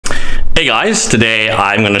Hey guys, today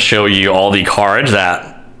I'm going to show you all the cards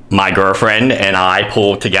that my girlfriend and I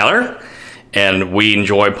pulled together, and we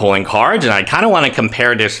enjoy pulling cards, and I kind of want to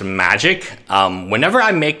compare this to Magic. Whenever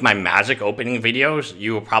I make my Magic opening videos,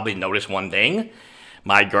 you will probably notice one thing.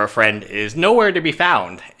 My girlfriend is nowhere to be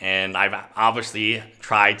found, and I've obviously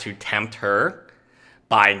tried to tempt her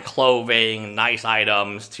buying clothing, nice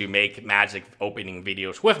items to make Magic opening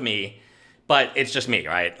videos with me. But it's just me,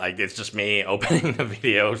 right? Like, it's just me opening the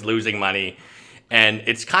videos, losing money. And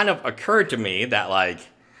it's kind of occurred to me that, like,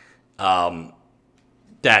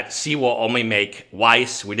 that she will only make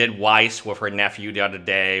Weiss. We did Weiss with her nephew the other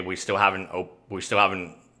day. We still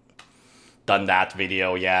haven't done that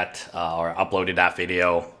video yet, or uploaded that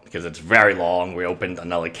video because it's very long. We opened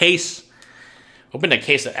another case. Opened a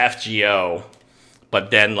case of FGO. But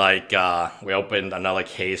then, like, we opened another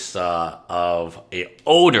case of a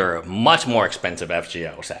older, much more expensive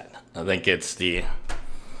FGO set. I think it's the...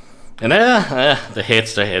 And the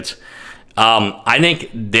hits. I think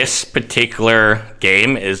this particular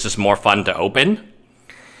game is just more fun to open.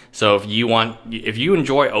 So if you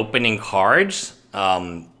enjoy opening cards,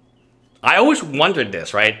 I always wondered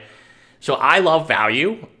this, right? So I love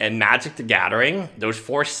value, and Magic the Gathering, those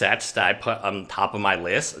 4 sets that I put on top of my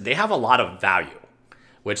list, they have a lot of value.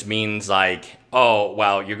 Which means, like, oh,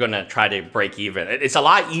 well, you're going to try to break even. It's a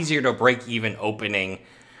lot easier to break even opening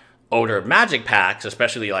older Magic packs,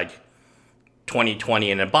 especially, like,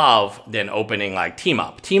 2020 and above, than opening, like, Team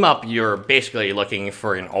Up. Team Up, you're basically looking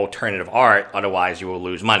for an alternative art, otherwise you will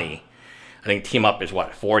lose money. I think Team Up is,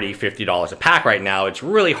 what, $40, $50 a pack right now. It's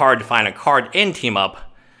really hard to find a card in Team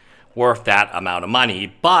Up worth that amount of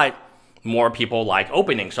money, but more people like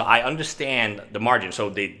opening, so I understand the margin.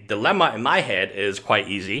 So the dilemma in my head is quite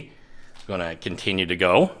easy. I'm gonna continue to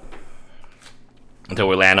go until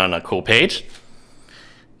we land on a cool page.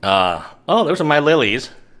 Oh, those are my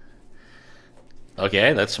lilies.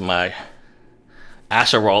 Okay, that's my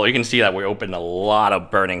Acerola. You can see that we opened a lot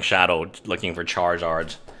of Burning Shadow looking for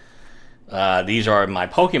Charizards. These are my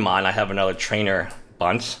Pokemon. I have another trainer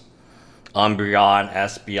bunch. Umbreon,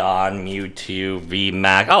 Espeon, Mewtwo,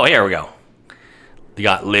 VMAX. Oh, here we go. You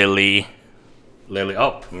got Lily, Lily,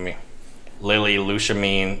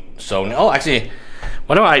 Luciamine, Sony. Oh, actually,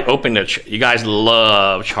 why don't I open the... You guys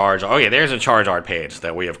love Charizard. Oh, yeah, there's a Charizard page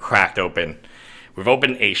that we have cracked open. We've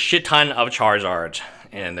opened a shit ton of Charizards,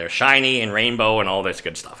 and they're shiny and rainbow and all this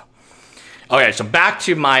good stuff. Okay, so back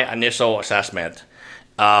to my initial assessment.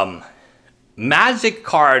 Magic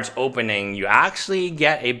cards opening, you actually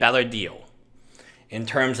get a better deal in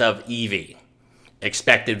terms of EV,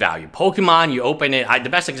 expected value. Pokemon, you open it. The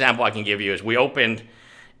best example I can give you is we opened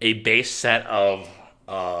a base set of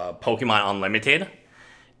Pokemon Unlimited.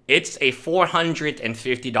 It's a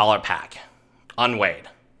 $450 pack, unweighed.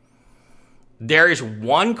 There is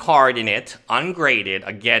one card in it, ungraded.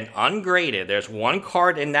 Again, ungraded. There's one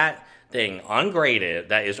card in that thing, ungraded,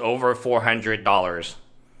 that is over $400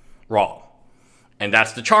 raw. And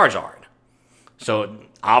that's the Charizard. So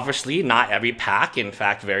obviously not every pack, in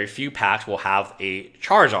fact very few packs will have a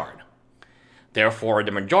Charizard. Therefore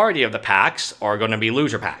the majority of the packs are going to be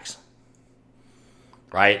loser packs.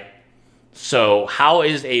 Right? So how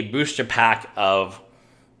is a booster pack of...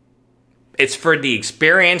 It's for the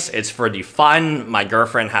experience, it's for the fun. My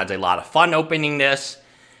girlfriend has a lot of fun opening this.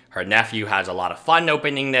 Her nephew has a lot of fun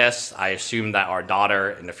opening this. I assume that our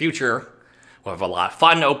daughter in the future will have a lot of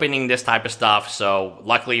fun opening this type of stuff. So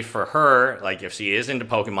luckily for her, like, if she is into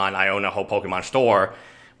Pokemon, I own a whole Pokemon store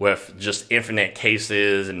with just infinite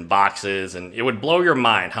cases and boxes, and it would blow your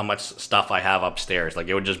mind how much stuff I have upstairs. Like,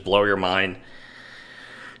 it would just blow your mind.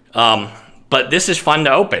 But this is fun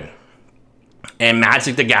to open. And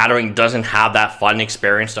Magic the Gathering doesn't have that fun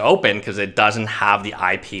experience to open because it doesn't have the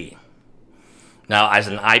IP. Now, as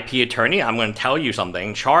an IP attorney, I'm going to tell you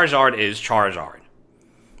something. Charizard is Charizard.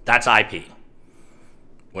 That's IP.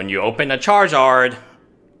 When you open a Charizard,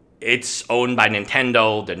 it's owned by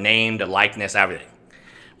Nintendo, the name, the likeness, everything.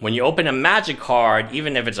 When you open a Magic card,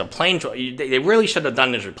 even if it's a Planeswalker, they really should have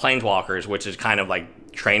done this with Planeswalkers, which is kind of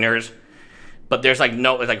like trainers. But there's like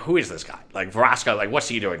no, it's like, who is this guy? Like Vraska, like what's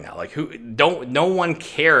he doing now? Like no one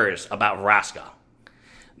cares about Vraska.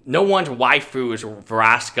 No one's waifu is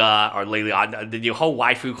Vraska or Lily. The whole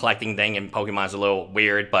waifu collecting thing in Pokemon is a little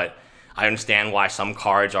weird, but I understand why some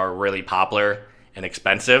cards are really popular and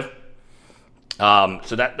expensive. So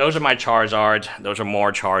those are my Charizards. Those are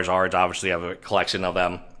more Charizards. Obviously, I have a collection of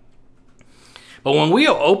them. But when we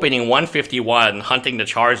are opening 151, hunting the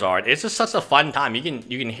Charizard, it's just such a fun time. You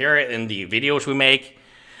can hear it in the videos we make.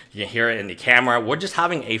 You can hear it in the camera. We're just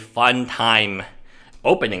having a fun time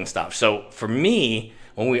opening stuff. So for me,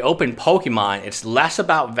 When we open Pokemon, it's less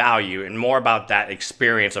about value and more about that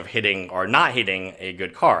experience of hitting or not hitting a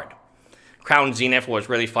good card. Crown Zenith was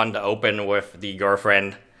really fun to open with the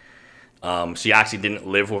girlfriend. She actually didn't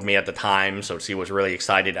live with me at the time, so she was really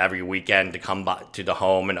excited every weekend to come back to the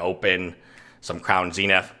home and open some Crown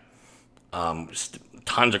Zenith.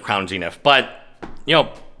 Tons of Crown Zenith. But, you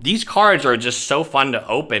know, these cards are just so fun to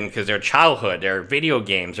open because they're childhood, they're video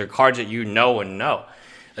games, they're cards that you know and know.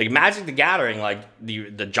 Like Magic the Gathering, like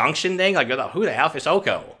the Junction thing, like who the hell is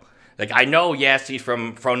Oko? Like I know, yes, he's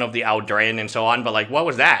from Throne of the Eldraine and so on, but like what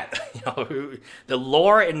was that? You know, the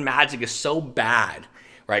lore in Magic is so bad,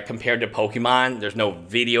 right? Compared to Pokemon, there's no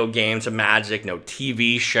video games of Magic, no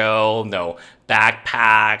TV show, no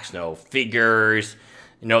backpacks, no figures.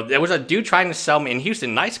 You know, there was a dude trying to sell me in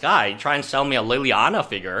Houston, nice guy, trying to sell me a Liliana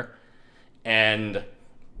figure. And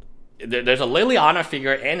there's a Liliana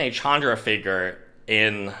figure and a Chandra figure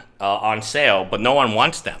in on sale, but no one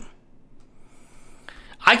wants them.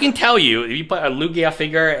 I can tell you, if you put a Lugia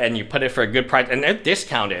figure and you put it for a good price, and they're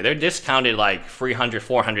discounted. They're discounted like $300,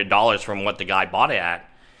 $400 from what the guy bought it at.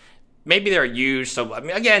 Maybe they're used. So, I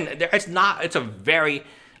mean, again, it's a very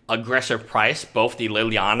aggressive price. Both the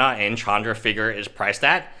Liliana and Chandra figure is priced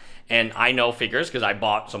at. And I know figures because I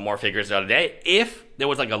bought some more figures the other day. If there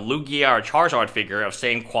was like a Lugia or Charizard figure of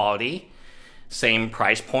same quality, same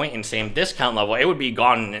price point, and same discount level, it would be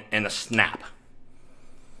gone in a snap.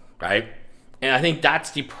 Right? And I think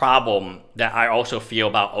that's the problem that I also feel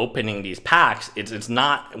about opening these packs. It's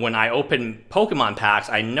not, when I open Pokemon packs,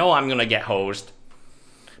 I know I'm going to get hosed,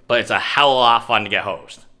 but it's a hell of a lot of fun to get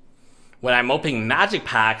hosed. When I'm opening Magic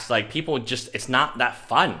packs, like people just, it's not that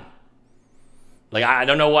fun. Like I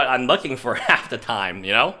don't know what I'm looking for half the time,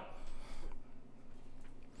 you know?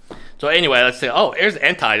 So anyway, let's say, oh, here's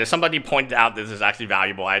Entei. Somebody pointed out this is actually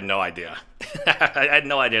valuable. I had no idea. I had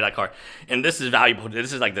no idea that card. And this is valuable.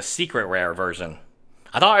 This is like the secret rare version.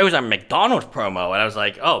 I thought it was a McDonald's promo, and I was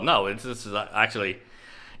like, oh no, this is actually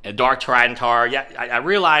a Dark Tyranitar. Yeah, I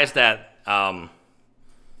realized that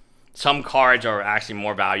some cards are actually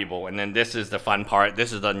more valuable. And then this is the fun part.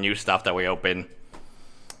 This is the new stuff that we open.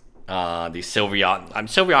 The Sylveon.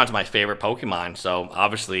 Sylveon's my favorite Pokemon, so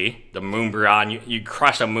obviously the Moonbryon, you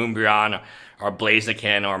crush a Moonbryon or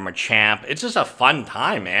Blaziken or Machamp. It's just a fun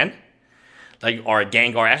time, man. Like, or a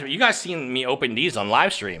Gengar. You guys seen me open these on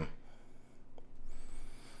live stream.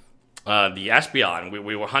 The Espeon,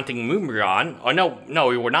 we were hunting Moonbryon. Oh, no,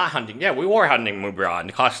 we were not hunting. Yeah, we were hunting Moonbryon.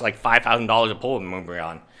 It cost like $5,000 a pull in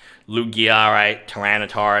Moonbryon. Lugia, right?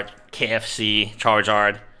 Tyranitar, KFC,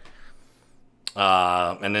 Charizard.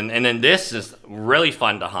 And then this is really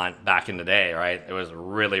fun to hunt back in the day, right? It was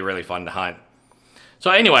really, really fun to hunt.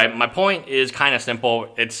 So anyway, my point is kind of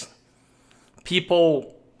simple. It's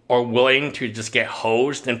people are willing to just get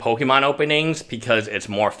hosed in Pokemon openings because it's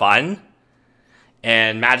more fun.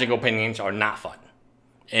 And Magic openings are not fun,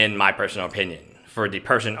 in my personal opinion, for the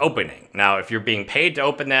person opening. Now, if you're being paid to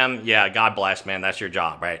open them, yeah, God bless, man. That's your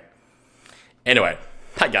job, right? Anyway,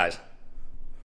 bye, guys.